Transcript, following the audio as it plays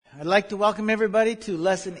I'd like to welcome everybody to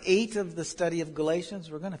Lesson 8 of the study of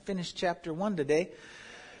Galatians. We're going to finish chapter 1 today.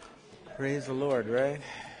 Praise the Lord, right?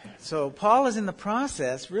 So Paul is in the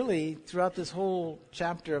process, really, throughout this whole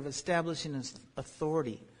chapter of establishing his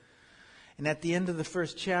authority. And at the end of the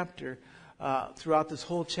first chapter, throughout this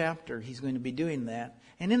whole chapter, he's going to be doing that.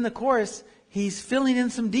 And in the course, he's filling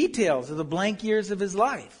in some details of the blank years of his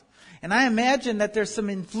life. And I imagine that there's some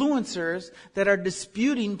influencers that are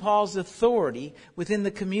disputing Paul's authority within the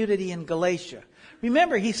community in Galatia.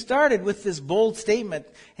 Remember, he started with this bold statement,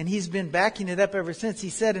 and he's been backing it up ever since. He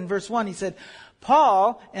said in verse 1, he said,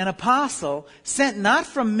 Paul, an apostle, sent not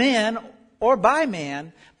from men or by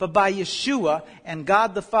man, but by Yeshua and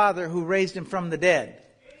God the Father who raised him from the dead.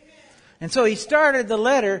 Amen. And so he started the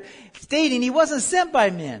letter stating he wasn't sent by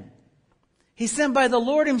men. He's sent by the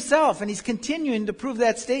Lord himself, and he's continuing to prove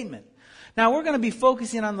that statement. Now, we're going to be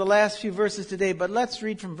focusing on the last few verses today, but let's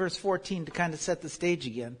read from verse 14 to kind of set the stage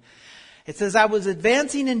again. It says, I was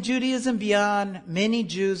advancing in Judaism beyond many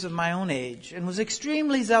Jews of my own age, and was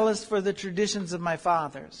extremely zealous for the traditions of my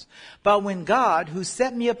fathers. But when God, who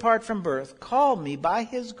set me apart from birth, called me by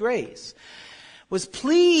his grace, was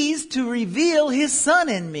pleased to reveal his Son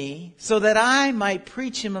in me, so that I might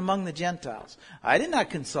preach him among the Gentiles. I did not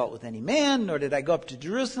consult with any man, nor did I go up to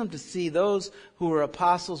Jerusalem to see those who were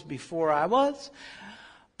apostles before I was.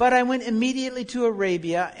 But I went immediately to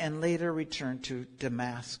Arabia and later returned to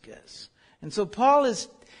Damascus. And so Paul is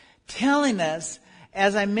telling us,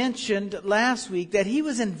 as I mentioned last week, that he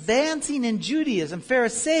was advancing in Judaism,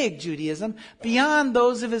 Pharisaic Judaism, beyond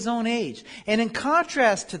those of his own age. And in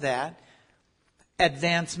contrast to that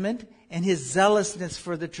advancement and his zealousness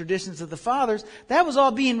for the traditions of the fathers, that was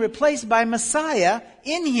all being replaced by Messiah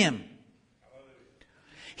in him.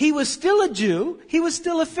 He was still a Jew. He was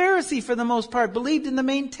still a Pharisee for the most part, believed in the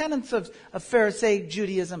main tenets of Pharisaic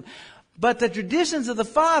Judaism. But the traditions of the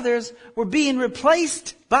fathers were being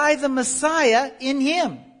replaced by the Messiah in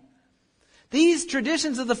him. These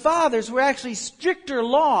traditions of the fathers were actually stricter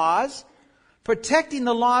laws protecting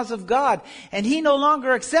the laws of God. And he no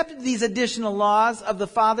longer accepted these additional laws of the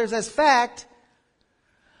fathers as fact,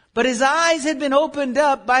 but his eyes had been opened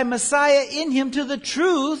up by Messiah in him to the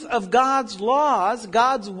truth of God's laws,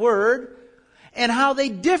 God's word, and how they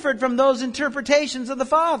differed from those interpretations of the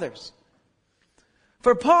fathers.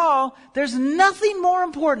 For Paul, there's nothing more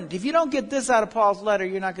important. If you don't get this out of Paul's letter,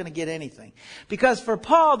 you're not going to get anything. Because for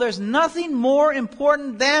Paul, there's nothing more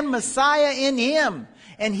important than Messiah in him,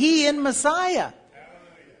 and he in Messiah.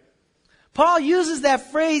 Paul uses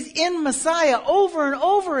that phrase, in Messiah, over and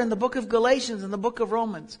over in the book of Galatians and the book of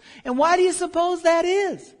Romans. And why do you suppose that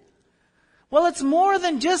is? Well, it's more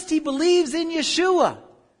than just he believes in Yeshua.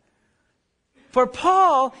 For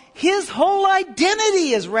Paul, his whole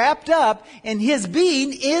identity is wrapped up in his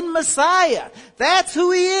being in Messiah. That's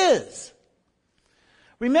who he is.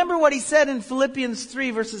 Remember what he said in Philippians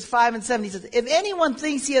 3 verses 5 and 7. He says, if anyone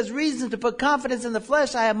thinks he has reason to put confidence in the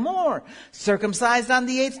flesh, I have more. Circumcised on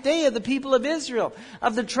the 8th day of the people of Israel,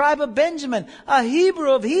 of the tribe of Benjamin, a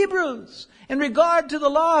Hebrew of Hebrews, in regard to the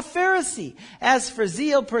law of Pharisee, as for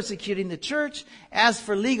zeal persecuting the church, as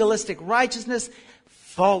for legalistic righteousness,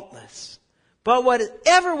 faultless. But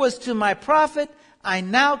whatever was to my profit, I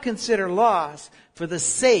now consider loss for the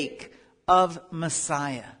sake of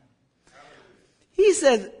Messiah. He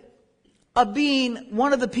says, of being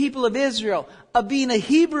one of the people of Israel, of being a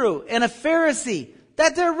Hebrew and a Pharisee,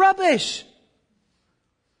 that they're rubbish.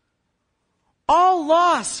 All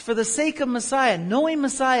loss for the sake of Messiah, knowing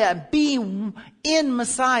Messiah and being in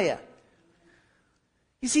Messiah.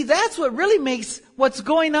 You see, that's what really makes what's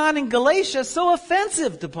going on in Galatia so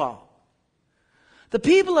offensive to Paul. The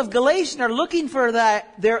people of Galatia are looking for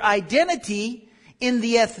their identity in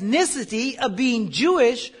the ethnicity of being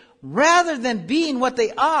Jewish rather than being what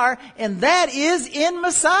they are, and that is in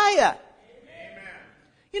Messiah. Amen.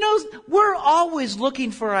 You know, we're always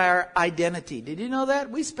looking for our identity. Did you know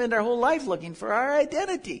that? We spend our whole life looking for our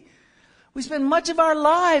identity. We spend much of our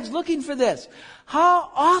lives looking for this.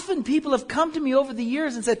 How often people have come to me over the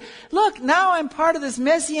years and said, look, now I'm part of this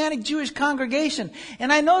Messianic Jewish congregation,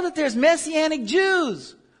 and I know that there's Messianic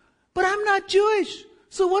Jews, but I'm not Jewish.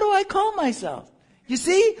 So what do I call myself? You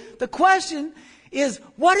see, the question is,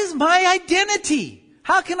 what is my identity?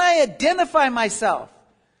 How can I identify myself?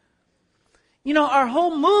 You know, our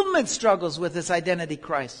whole movement struggles with this identity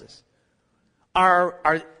crisis.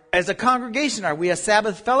 As a congregation, are we a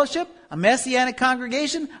Sabbath fellowship, a Messianic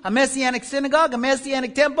congregation, a Messianic synagogue, a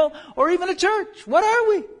Messianic temple, or even a church? What are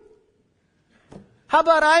we? How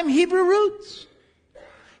about I'm Hebrew roots?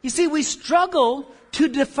 You see, we struggle to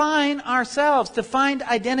define ourselves, to find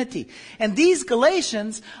identity. And these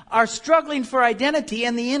Galatians are struggling for identity,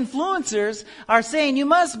 and the influencers are saying, you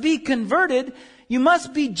must be converted, you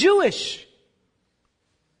must be Jewish.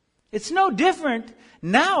 It's no different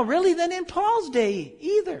now, really, than in Paul's day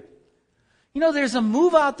either. You know, there's a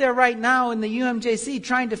move out there right now in the UMJC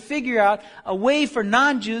trying to figure out a way for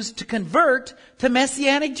non-Jews to convert to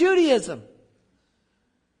Messianic Judaism.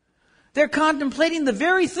 They're contemplating the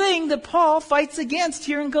very thing that Paul fights against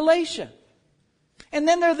here in Galatia. And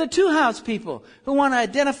then there are the two-house people who want to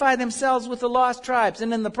identify themselves with the lost tribes.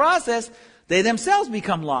 And in the process, they themselves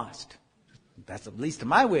become lost. That's at least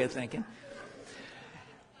my way of thinking.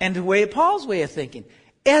 And Paul's way of thinking.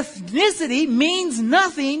 Ethnicity means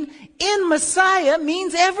nothing. In Messiah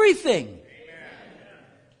means everything.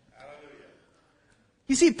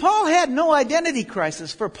 You see, Paul had no identity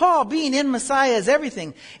crisis. For Paul, being in Messiah is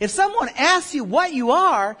everything. If someone asks you what you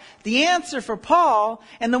are, the answer for Paul,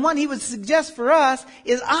 and the one he would suggest for us,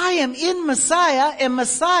 is I am in Messiah, and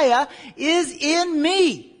Messiah is in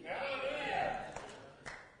me.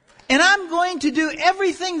 And I'm going to do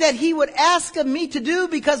everything that he would ask of me to do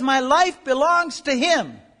because my life belongs to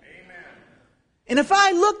him. And if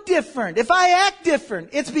I look different, if I act different,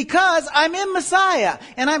 it's because I'm in Messiah.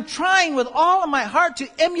 And I'm trying with all of my heart to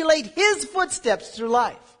emulate his footsteps through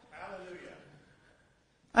life. Hallelujah.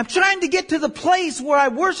 I'm trying to get to the place where I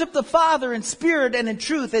worship the Father in spirit and in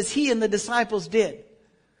truth as he and the disciples did.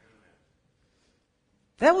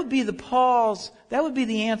 That would be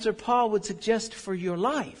the answer Paul would suggest for your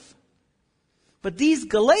life. But these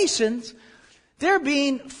Galatians, they're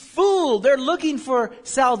being fooled. They're looking for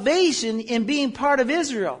salvation in being part of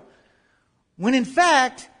Israel. When in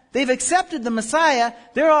fact, they've accepted the Messiah.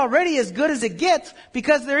 They're already as good as it gets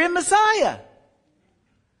because they're in Messiah.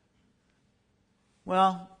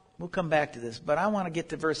 Well, we'll come back to this. But I want to get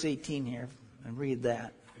to verse 18 here and read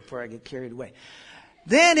that before I get carried away.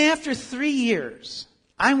 Then after 3 years,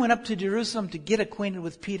 I went up to Jerusalem to get acquainted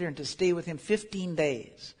with Peter and to stay with him 15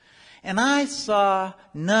 days. And I saw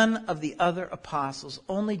none of the other apostles,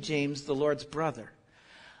 only James, the Lord's brother.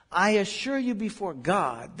 I assure you before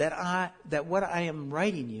God that what I am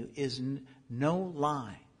writing you is no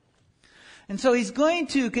lie. And so he's going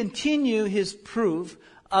to continue his proof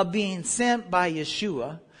of being sent by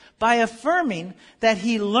Yeshua by affirming that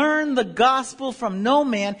he learned the gospel from no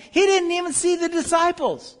man. He didn't even see the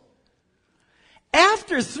disciples.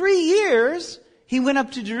 After 3 years, he went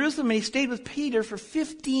up to Jerusalem and he stayed with Peter for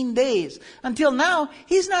 15 days. Until now,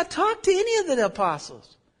 he's not talked to any of the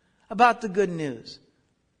apostles about the good news.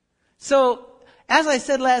 So, as I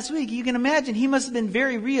said last week, you can imagine he must have been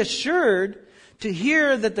very reassured to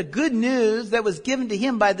hear that the good news that was given to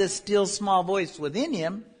him by this still small voice within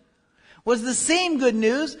him was the same good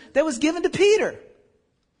news that was given to Peter.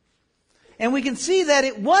 And we can see that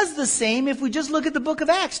it was the same if we just look at the book of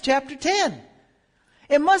Acts, chapter 10.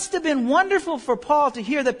 It must have been wonderful for Paul to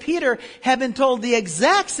hear that Peter had been told the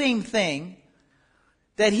exact same thing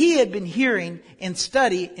that he had been hearing in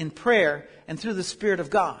study, in prayer, and through the Spirit of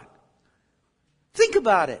God. Think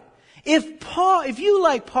about it. If you,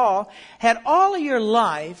 like Paul, had all of your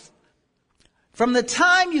life, from the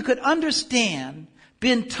time you could understand,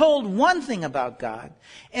 been told one thing about God,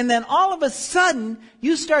 and then all of a sudden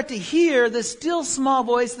you start to hear this still small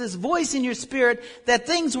voice, this voice in your spirit, that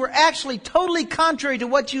things were actually totally contrary to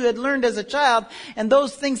what you had learned as a child, and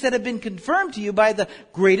those things that have been confirmed to you by the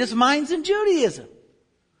greatest minds in Judaism.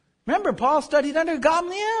 Remember, Paul studied under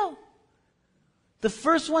Gamaliel, the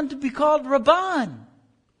first one to be called Rabban.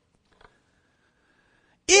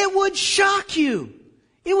 It would shock you.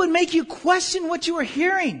 It would make you question what you were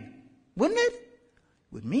hearing, wouldn't it?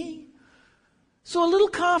 With me. So a little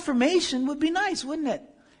confirmation would be nice, wouldn't it?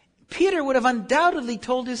 Peter would have undoubtedly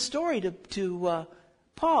told his story to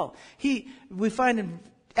Paul. We find in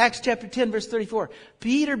Acts chapter 10, verse 34,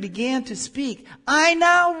 Peter began to speak. I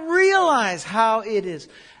now realize how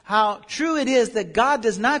true it is that God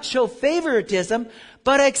does not show favoritism,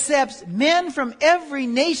 but accepts men from every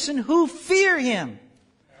nation who fear him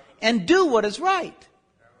and do what is right.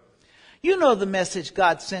 You know the message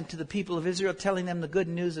God sent to the people of Israel, telling them the good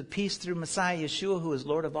news of peace through Messiah Yeshua, who is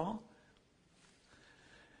Lord of all.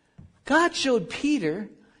 God showed Peter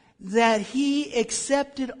that he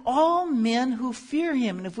accepted all men who fear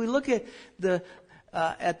him. And if we look at the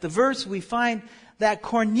verse, we find that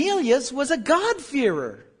Cornelius was a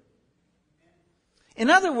God-fearer.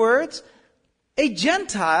 In other words, a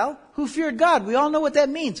Gentile who feared God. We all know what that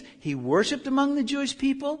means. He worshiped among the Jewish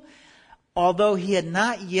people. Although he had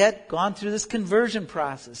not yet gone through this conversion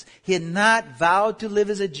process. He had not vowed to live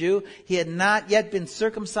as a Jew. He had not yet been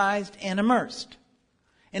circumcised and immersed.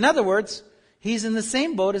 In other words, He's in the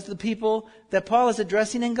same boat as the people that Paul is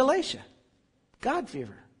addressing in Galatia.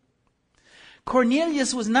 God-fearer.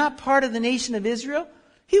 Cornelius was not part of the nation of Israel.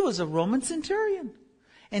 He was a Roman centurion.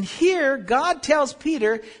 And here, God tells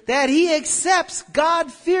Peter that he accepts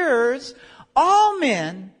God-fearers, all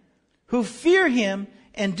men who fear him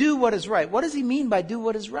and do what is right. What does he mean by do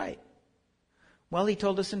what is right? Well, he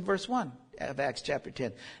told us in verse 1 of Acts chapter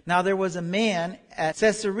 10. Now there was a man at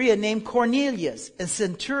Caesarea named Cornelius, a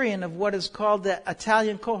centurion of what is called the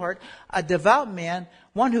Italian cohort, a devout man,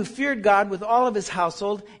 one who feared God with all of his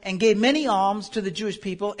household and gave many alms to the Jewish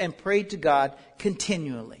people and prayed to God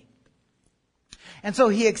continually. And so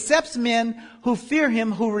he accepts men who fear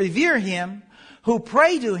him, who revere him, who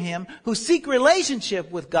pray to him, who seek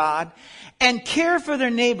relationship with God, and care for their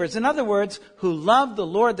neighbors. In other words, who love the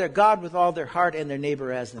Lord their God with all their heart and their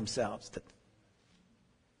neighbor as themselves.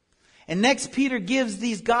 And next, Peter gives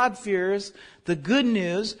these God-fearers the good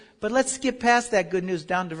news, but let's skip past that good news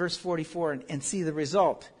down to verse 44 and see the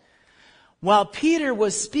result. While Peter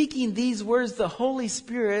was speaking these words, the Holy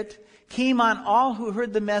Spirit came on all who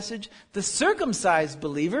heard the message. The circumcised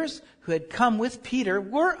believers who had come with Peter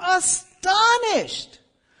were astonished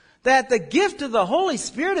that the gift of the Holy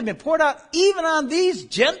Spirit had been poured out even on these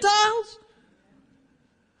Gentiles.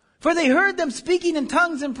 For they heard them speaking in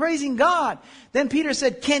tongues and praising God. Then Peter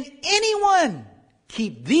said, can anyone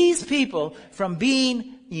keep these people from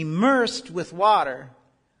being immersed with water?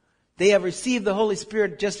 They have received the Holy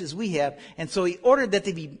Spirit just as we have. And so he ordered that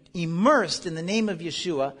they be immersed in the name of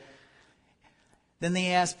Yeshua. Then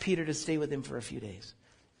they asked Peter to stay with him for a few days.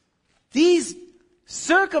 These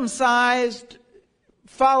circumcised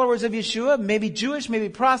followers of Yeshua, maybe Jewish, maybe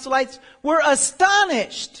proselytes, were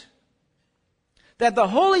astonished that the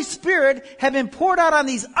Holy Spirit had been poured out on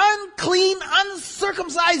these unclean,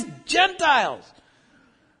 uncircumcised Gentiles.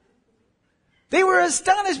 They were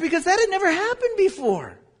astonished because that had never happened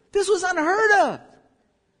before. This was unheard of.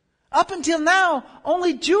 Up until now,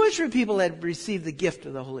 only Jewish people had received the gift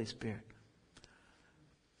of the Holy Spirit.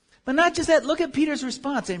 But not just that, look at Peter's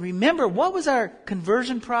response. And remember, what was our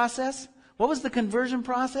conversion process? What was the conversion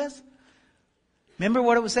process? Remember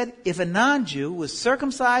what it was said? If a non-Jew was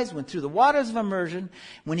circumcised, went through the waters of immersion,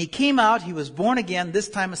 when he came out, he was born again, this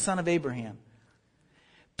time a son of Abraham.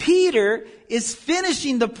 Peter is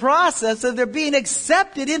finishing the process of their being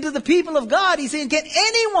accepted into the people of God. He's saying, can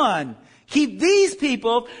anyone keep these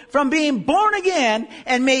people from being born again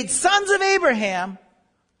and made sons of Abraham?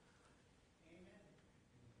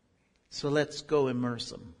 So let's go immerse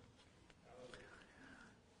them.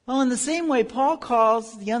 Well, in the same way, Paul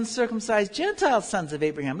calls the uncircumcised Gentiles sons of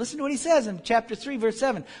Abraham. Listen to what he says in chapter 3, verse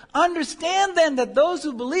 7. Understand then that those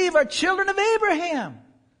who believe are children of Abraham.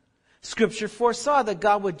 Scripture foresaw that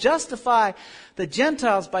God would justify the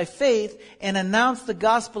Gentiles by faith and announce the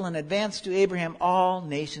gospel in advance to Abraham. All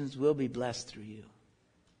nations will be blessed through you.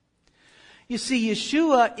 You see,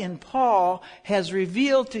 Yeshua in Paul has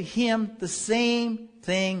revealed to him the same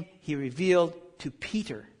thing he revealed to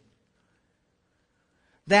Peter.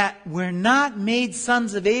 That we're not made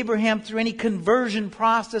sons of Abraham through any conversion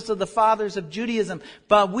process of the fathers of Judaism,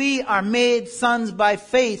 but we are made sons by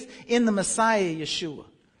faith in the Messiah, Yeshua.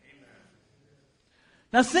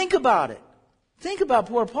 Now think about it. Think about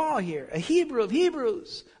poor Paul here, a Hebrew of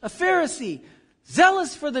Hebrews, a Pharisee,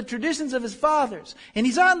 zealous for the traditions of his fathers. And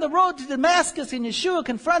he's on the road to Damascus and Yeshua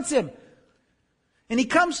confronts him. And he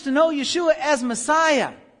comes to know Yeshua as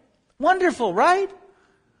Messiah. Wonderful, right?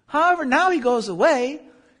 However, now he goes away,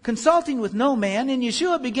 consulting with no man, and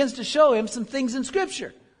Yeshua begins to show him some things in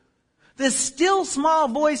Scripture. This still small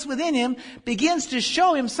voice within him begins to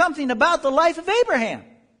show him something about the life of Abraham.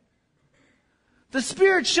 The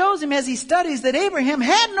Spirit shows him as he studies that Abraham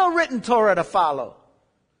had no written Torah to follow.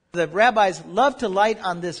 The rabbis love to light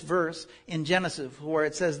on this verse in Genesis, where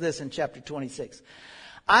it says this in chapter 26.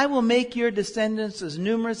 I will make your descendants as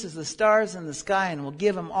numerous as the stars in the sky and will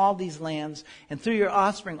give them all these lands. And through your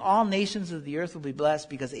offspring, all nations of the earth will be blessed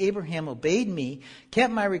because Abraham obeyed me,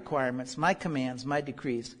 kept my requirements, my commands, my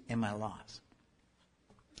decrees, and my laws.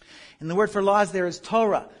 And the word for laws there is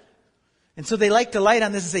Torah. And so they like to light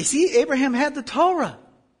on this and say, see, Abraham had the Torah.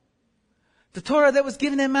 The Torah that was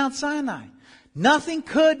given in Mount Sinai. Nothing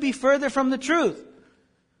could be further from the truth.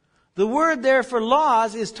 The word there for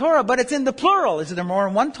laws is Torah, but it's in the plural. Is there more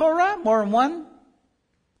than one Torah? More than one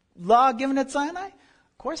law given at Sinai?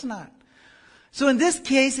 Of course not. So in this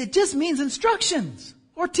case, it just means instructions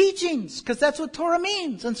or teachings, because that's what Torah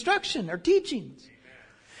means, instruction or teachings.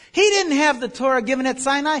 He didn't have the Torah given at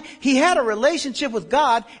Sinai. He had a relationship with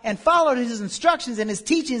God and followed his instructions and his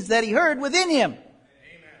teachings that he heard within him. Amen.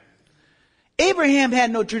 Abraham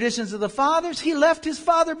had no traditions of the fathers. He left his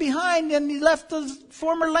father behind, and he left the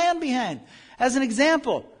former land behind. As an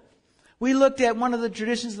example, we looked at one of the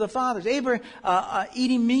traditions of the fathers,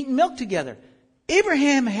 eating meat and milk together.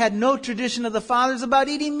 Abraham had no tradition of the fathers about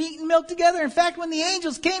eating meat and milk together. In fact, when the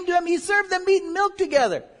angels came to him, he served them meat and milk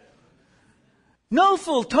together. No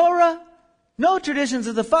full Torah, no traditions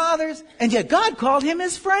of the fathers, and yet God called him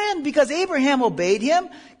his friend because Abraham obeyed him,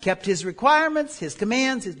 kept his requirements, his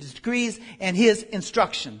commands, his decrees, and his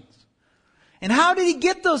instructions. And how did he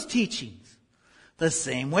get those teachings? The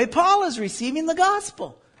same way Paul is receiving the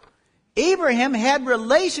gospel. Abraham had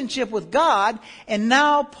relationship with God, and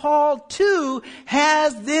now Paul too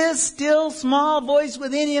has this still small voice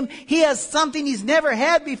within him. He has something he's never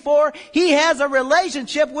had before. He has a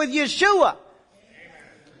relationship with Yeshua.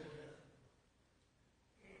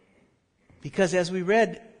 Because as we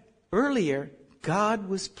read earlier, God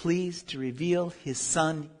was pleased to reveal His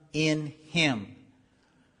Son in him.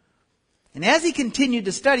 And as he continued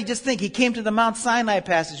to study, just think, he came to the Mount Sinai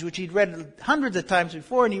passage, which he'd read hundreds of times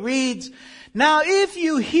before, and he reads, "Now if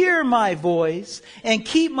you hear my voice and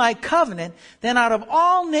keep my covenant, then out of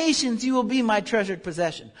all nations you will be my treasured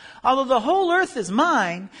possession. Although the whole earth is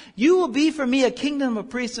mine, you will be for me a kingdom of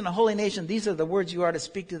priests and a holy nation. These are the words you are to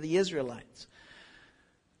speak to the Israelites."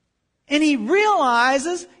 And he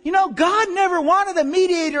realizes, God never wanted a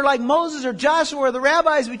mediator like Moses or Joshua or the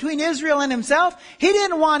rabbis between Israel and himself. He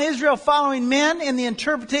didn't want Israel following men in the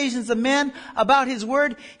interpretations of men about His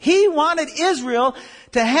word. He wanted Israel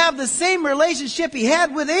to have the same relationship He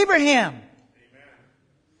had with Abraham. Amen.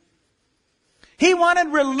 He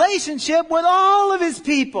wanted relationship with all of His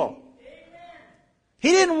people. He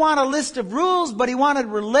didn't want a list of rules, but He wanted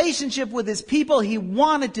relationship with His people. He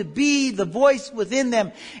wanted to be the voice within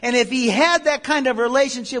them. And if He had that kind of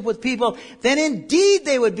relationship with people, then indeed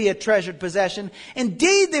they would be a treasured possession.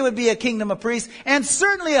 Indeed they would be a kingdom of priests, and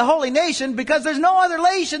certainly a holy nation, because there's no other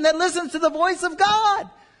nation that listens to the voice of God.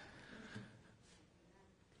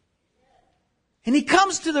 And he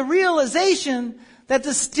comes to the realization that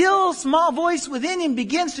the still small voice within him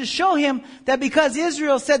begins to show him that because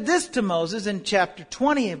Israel said this to Moses in chapter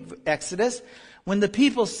 20 of Exodus, when the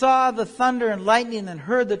people saw the thunder and lightning and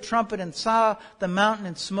heard the trumpet and saw the mountain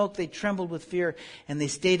and smoke, they trembled with fear, and they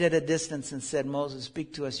stayed at a distance and said, "Moses,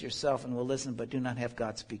 speak to us yourself and we'll listen, but do not have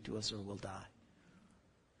God speak to us or we'll die."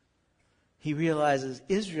 He realizes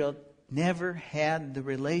Israel never had the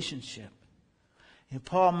relationship. And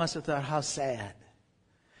Paul must have thought, how sad.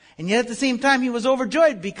 And yet at the same time, he was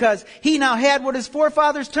overjoyed because he now had what his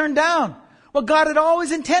forefathers turned down. What God had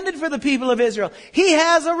always intended for the people of Israel. He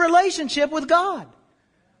has a relationship with God.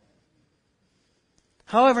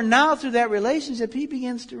 However, now through that relationship, he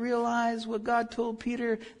begins to realize what God told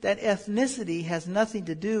Peter, that ethnicity has nothing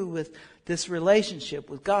to do with this relationship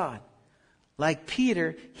with God. Like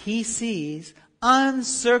Peter, he sees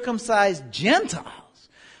uncircumcised Gentiles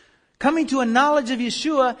coming to a knowledge of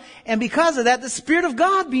Yeshua, and because of that, the Spirit of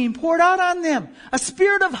God being poured out on them. A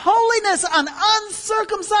spirit of holiness on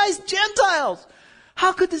uncircumcised Gentiles.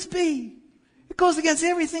 How could this be? It goes against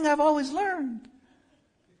everything I've always learned.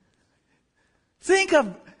 Think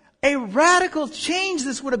of a radical change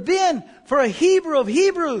this would have been for a Hebrew of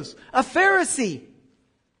Hebrews, a Pharisee.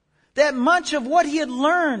 That much of what he had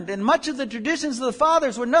learned and much of the traditions of the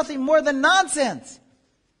fathers were nothing more than nonsense.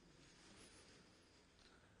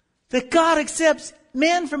 That God accepts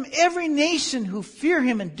men from every nation who fear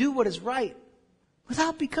Him and do what is right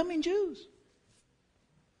without becoming Jews.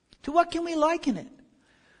 To what can we liken it?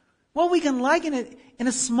 Well, we can liken it in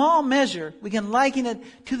a small measure. We can liken it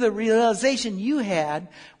to the realization you had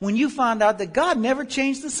when you found out that God never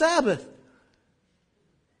changed the Sabbath.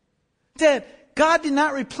 That God did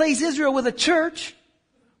not replace Israel with a church,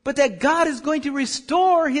 but that God is going to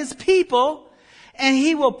restore His people. And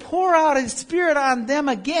He will pour out His Spirit on them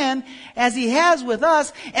again as He has with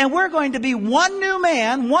us. And we're going to be one new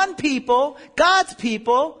man, one people, God's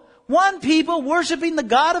people, one people worshiping the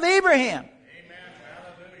God of Abraham. Amen.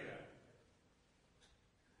 Hallelujah.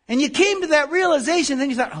 And you came to that realization, then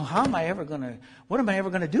you thought, what am I ever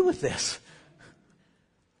going to do with this?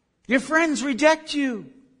 Your friends reject you.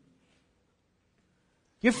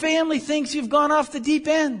 Your family thinks you've gone off the deep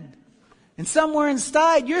end. And somewhere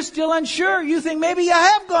inside, you're still unsure. You think maybe you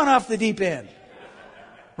have gone off the deep end.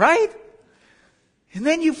 Right? And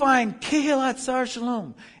then you find Kehilat Sar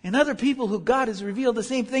Shalom and other people who God has revealed the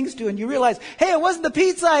same things to. And you realize, hey, it wasn't the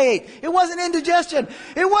pizza I ate. It wasn't indigestion.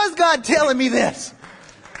 It was God telling me this.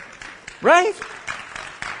 Right?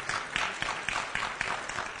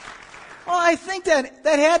 Well, I think that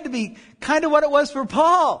had to be kind of what it was for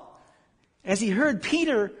Paul. As he heard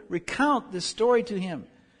Peter recount this story to him.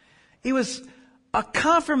 It was a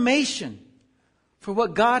confirmation for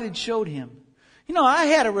what God had showed him. You know, I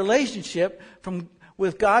had a relationship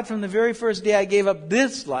with God from the very first day I gave up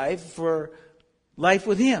this life for life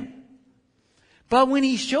with Him. But when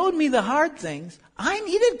He showed me the hard things, I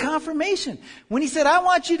needed confirmation. When He said, I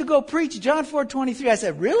want you to go preach John 4:23, I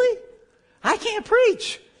said, really? I can't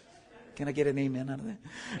preach. Can I get an amen out of that?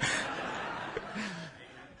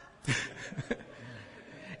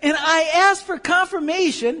 And I asked for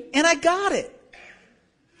confirmation, and I got it.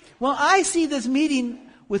 Well, I see this meeting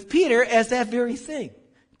with Peter as that very thing.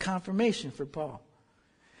 Confirmation for Paul.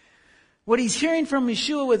 What he's hearing from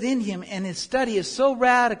Yeshua within him and his study is so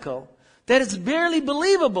radical that it's barely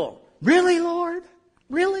believable. Really, Lord?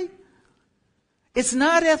 Really? It's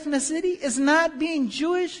not ethnicity. It's not being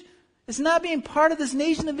Jewish. It's not being part of this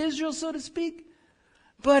nation of Israel, so to speak.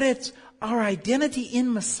 But it's our identity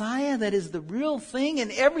in Messiah that is the real thing,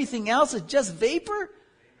 and everything else is just vapor.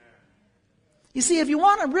 You see, if you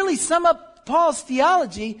want to really sum up Paul's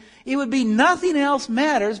theology, it would be nothing else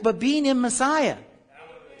matters but being in Messiah.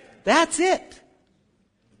 That's it.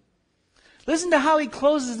 Listen to how he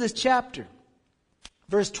closes this chapter.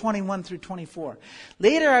 Verse 21 through 24.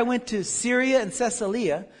 Later I went to Syria and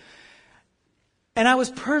Caesarea, and I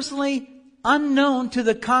was personally unknown to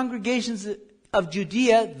the congregations of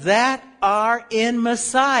Judea that are in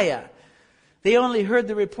Messiah. They only heard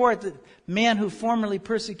the report that man who formerly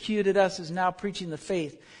persecuted us is now preaching the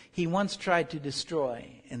faith he once tried to destroy,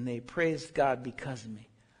 and they praised God because of me.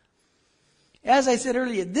 As I said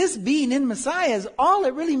earlier, this being in Messiah is all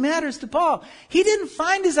that really matters to Paul. He didn't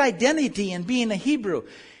find his identity in being a Hebrew.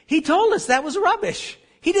 He told us that was rubbish.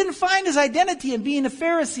 He didn't find his identity in being a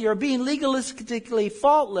Pharisee or being legalistically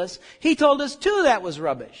faultless. He told us too that was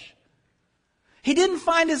rubbish. He didn't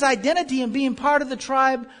find his identity in being part of the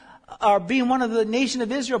tribe or being one of the nation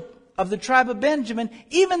of Israel, of the tribe of Benjamin.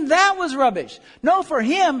 Even that was rubbish. No, for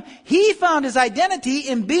him, he found his identity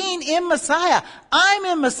in being in Messiah. I'm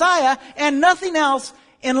in Messiah, and nothing else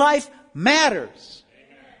in life matters.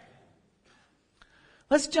 Amen.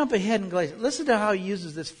 Let's jump ahead in Galatians. Listen to how he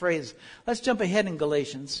uses this phrase. Let's jump ahead in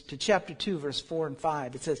Galatians to chapter 2, verse 4 and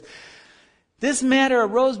 5. It says, this matter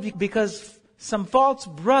arose because some false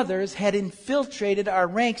brothers had infiltrated our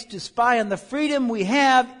ranks to spy on the freedom we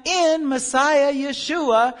have in Messiah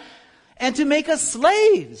Yeshua and to make us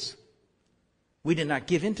slaves. We did not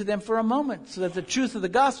give in to them for a moment so that the truth of the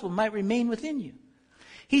gospel might remain within you.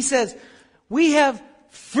 He says, we have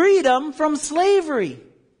freedom from slavery.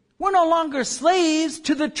 We're no longer slaves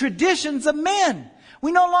to the traditions of men.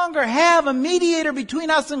 We no longer have a mediator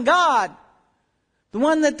between us and God. The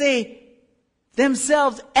one that they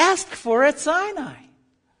themselves asked for at Sinai.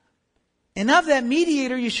 And of that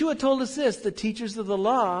mediator, Yeshua told us this, the teachers of the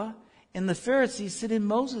law and the Pharisees sit in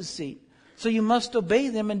Moses' seat. So you must obey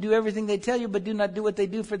them and do everything they tell you, but do not do what they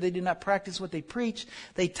do, for they do not practice what they preach.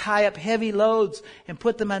 They tie up heavy loads and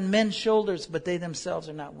put them on men's shoulders, but they themselves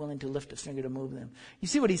are not willing to lift a finger to move them. You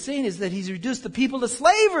see what he's saying is that he's reduced the people to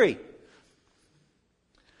slavery.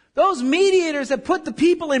 Those mediators have put the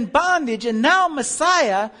people in bondage, and now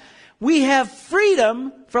Messiah, we have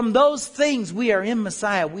freedom from those things. We are in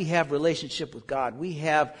Messiah. We have relationship with God. We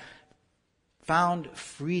have found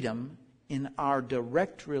freedom in our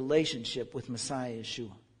direct relationship with Messiah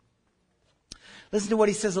Yeshua. Listen to what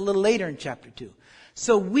he says a little later in chapter 2.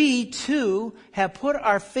 So we too have put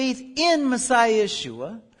our faith in Messiah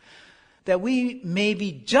Yeshua, that we may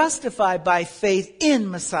be justified by faith in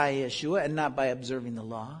Messiah Yeshua and not by observing the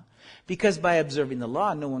law. Because by observing the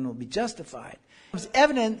law, no one will be justified. It's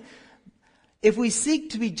evident. If we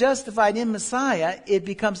seek to be justified in Messiah, it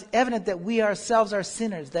becomes evident that we ourselves are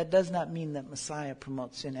sinners. That does not mean that Messiah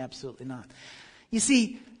promotes sin. Absolutely not. You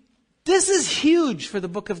see, this is huge for the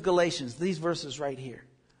book of Galatians, these verses right here.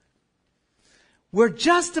 We're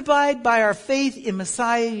justified by our faith in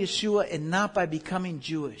Messiah Yeshua and not by becoming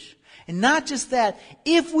Jewish. And not just that,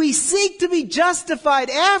 if we seek to be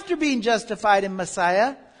justified after being justified in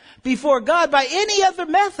Messiah before God by any other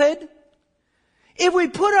method, if we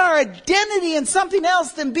put our identity in something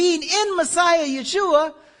else than being in Messiah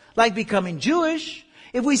Yeshua, like becoming Jewish,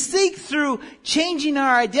 if we seek through changing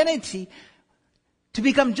our identity to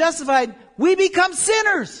become justified, we become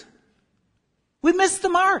sinners. We miss the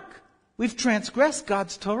mark. We've transgressed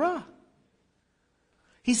God's Torah.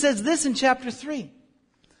 He says this in chapter 3.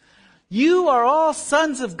 You are all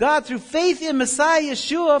sons of God through faith in Messiah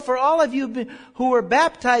Yeshua, for all of you who were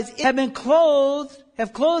baptized have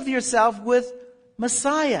clothed yourself with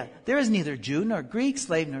Messiah. There is neither Jew nor Greek,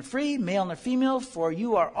 slave nor free, male nor female, for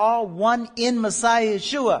you are all one in Messiah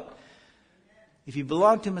Yeshua. If you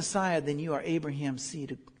belong to Messiah, then you are Abraham's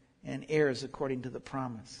seed and heirs according to the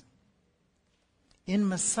promise. In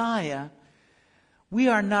Messiah, we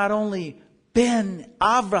are not only Ben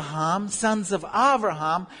Avraham, sons of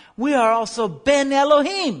Avraham, we are also Ben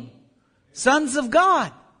Elohim, sons of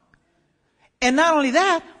God. And not only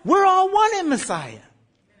that, we're all one in Messiah.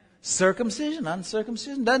 Circumcision,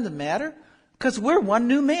 uncircumcision, doesn't matter, because we're one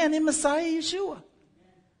new man in Messiah Yeshua.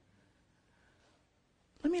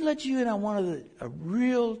 Let me let you in on a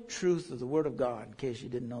real truth of the Word of God, in case you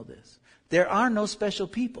didn't know this. There are no special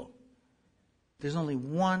people. There's only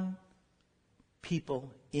one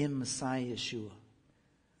people in Messiah Yeshua.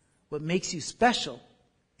 What makes you special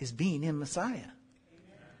is being in Messiah.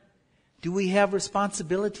 Do we have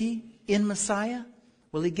responsibility in Messiah?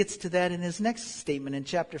 Well, he gets to that in his next statement in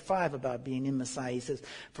chapter 5 about being in Messiah. He says,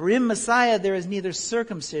 "For in Messiah there is neither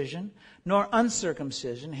circumcision nor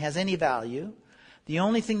uncircumcision has any value. The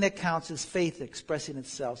only thing that counts is faith expressing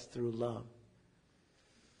itself through love."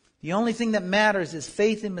 The only thing that matters is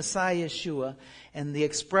faith in Messiah Yeshua and the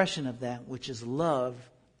expression of that, which is love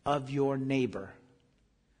of your neighbor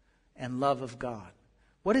and love of God.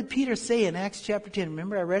 What did Peter say in Acts chapter 10?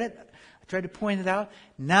 Remember, I read it. I tried to point it out.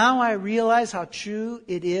 "Now I realize how true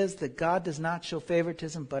it is that God does not show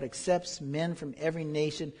favoritism, but accepts men from every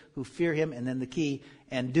nation who fear him," and then the key,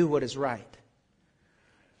 "and do what is right."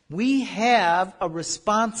 We have a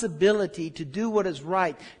responsibility to do what is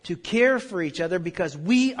right, to care for each other, because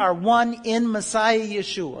we are one in Messiah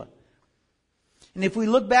Yeshua. And if we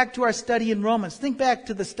look back to our study in Romans, think back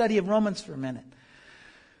to the study of Romans for a minute.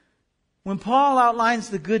 When Paul outlines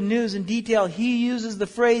the good news in detail, he uses the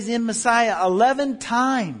phrase "in Messiah" 11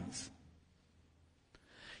 times.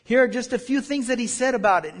 Here are just a few things that he said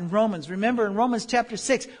about it in Romans. Remember, in Romans chapter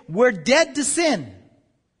 6, we're dead to sin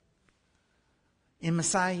in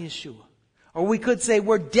Messiah Yeshua. Or we could say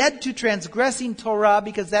we're dead to transgressing Torah,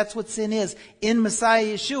 because that's what sin is, in Messiah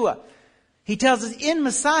Yeshua. He tells us in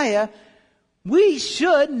Messiah, we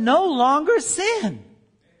should no longer sin.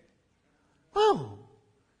 Whoa.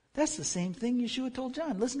 That's the same thing Yeshua told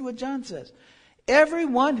John. Listen to what John says.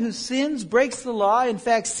 "Everyone who sins breaks the law. In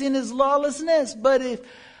fact, sin is lawlessness.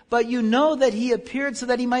 But you know that he appeared so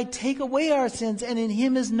that he might take away our sins, and in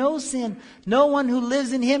him is no sin. No one who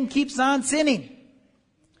lives in him keeps on sinning.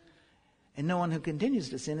 And no one who continues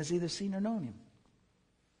to sin has either seen or known him."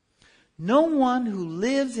 No one who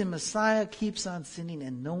lives in Messiah keeps on sinning,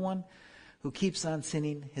 and no one who keeps on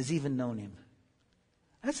sinning has even known him.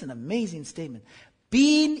 That's an amazing statement.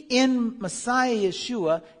 Being in Messiah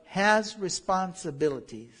Yeshua has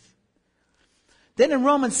responsibilities. Then in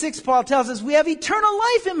Romans 6, Paul tells us we have eternal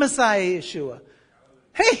life in Messiah Yeshua.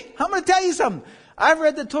 Hey, I'm going to tell you something. I've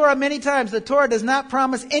read the Torah many times. The Torah does not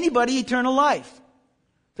promise anybody eternal life.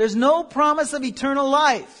 There's no promise of eternal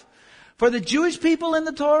life. For the Jewish people in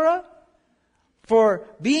the Torah, for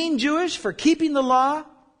being Jewish, for keeping the law,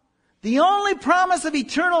 the only promise of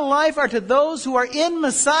eternal life are to those who are in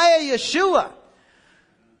Messiah Yeshua.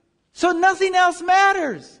 So nothing else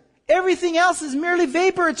matters. Everything else is merely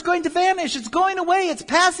vapor. It's going to vanish. It's going away. It's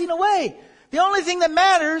passing away. The only thing that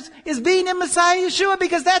matters is being in Messiah Yeshua,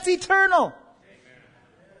 because that's eternal.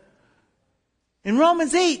 In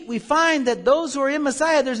Romans 8, we find that those who are in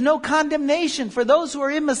Messiah, there's no condemnation for those who are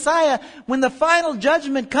in Messiah when the final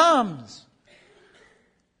judgment comes.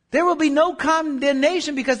 There will be no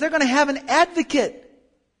condemnation because they're going to have an advocate.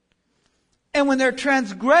 And when their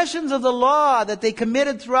transgressions of the law that they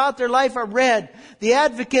committed throughout their life are read, the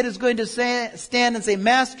advocate is going to stand and say,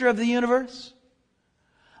 "Master of the universe,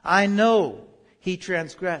 I know he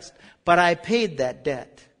transgressed, but I paid that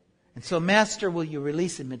debt. And so, Master, will you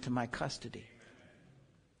release him into my custody?"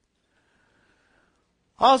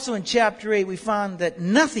 Also in chapter 8, we found that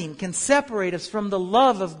nothing can separate us from the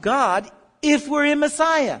love of God if we're in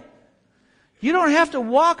Messiah. You don't have to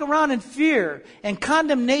walk around in fear and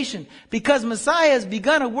condemnation, because Messiah has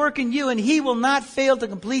begun a work in you and he will not fail to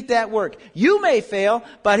complete that work. You may fail,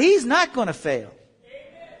 but he's not going to fail.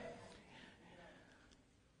 Amen.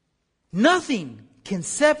 Nothing can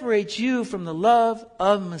separate you from the love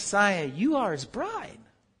of Messiah. You are his bride.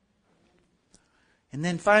 And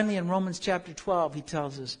then finally in Romans chapter 12, he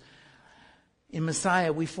tells us, in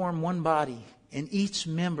Messiah we form one body, and each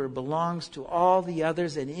member belongs to all the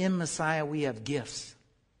others, and in Messiah we have gifts,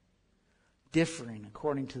 differing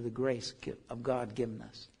according to the grace of God given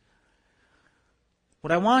us.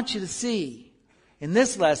 What I want you to see in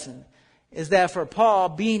this lesson is that for Paul,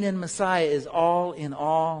 being in Messiah is all in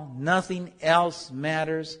all. Nothing else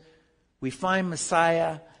matters. We find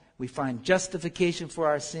Messiah. We find justification for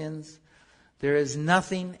our sins. There is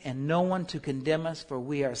nothing and no one to condemn us, for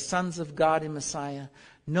we are sons of God in Messiah.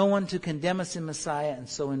 No one to condemn us in Messiah, and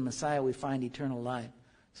so in Messiah we find eternal life.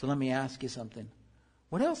 So let me ask you something.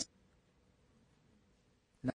 What else?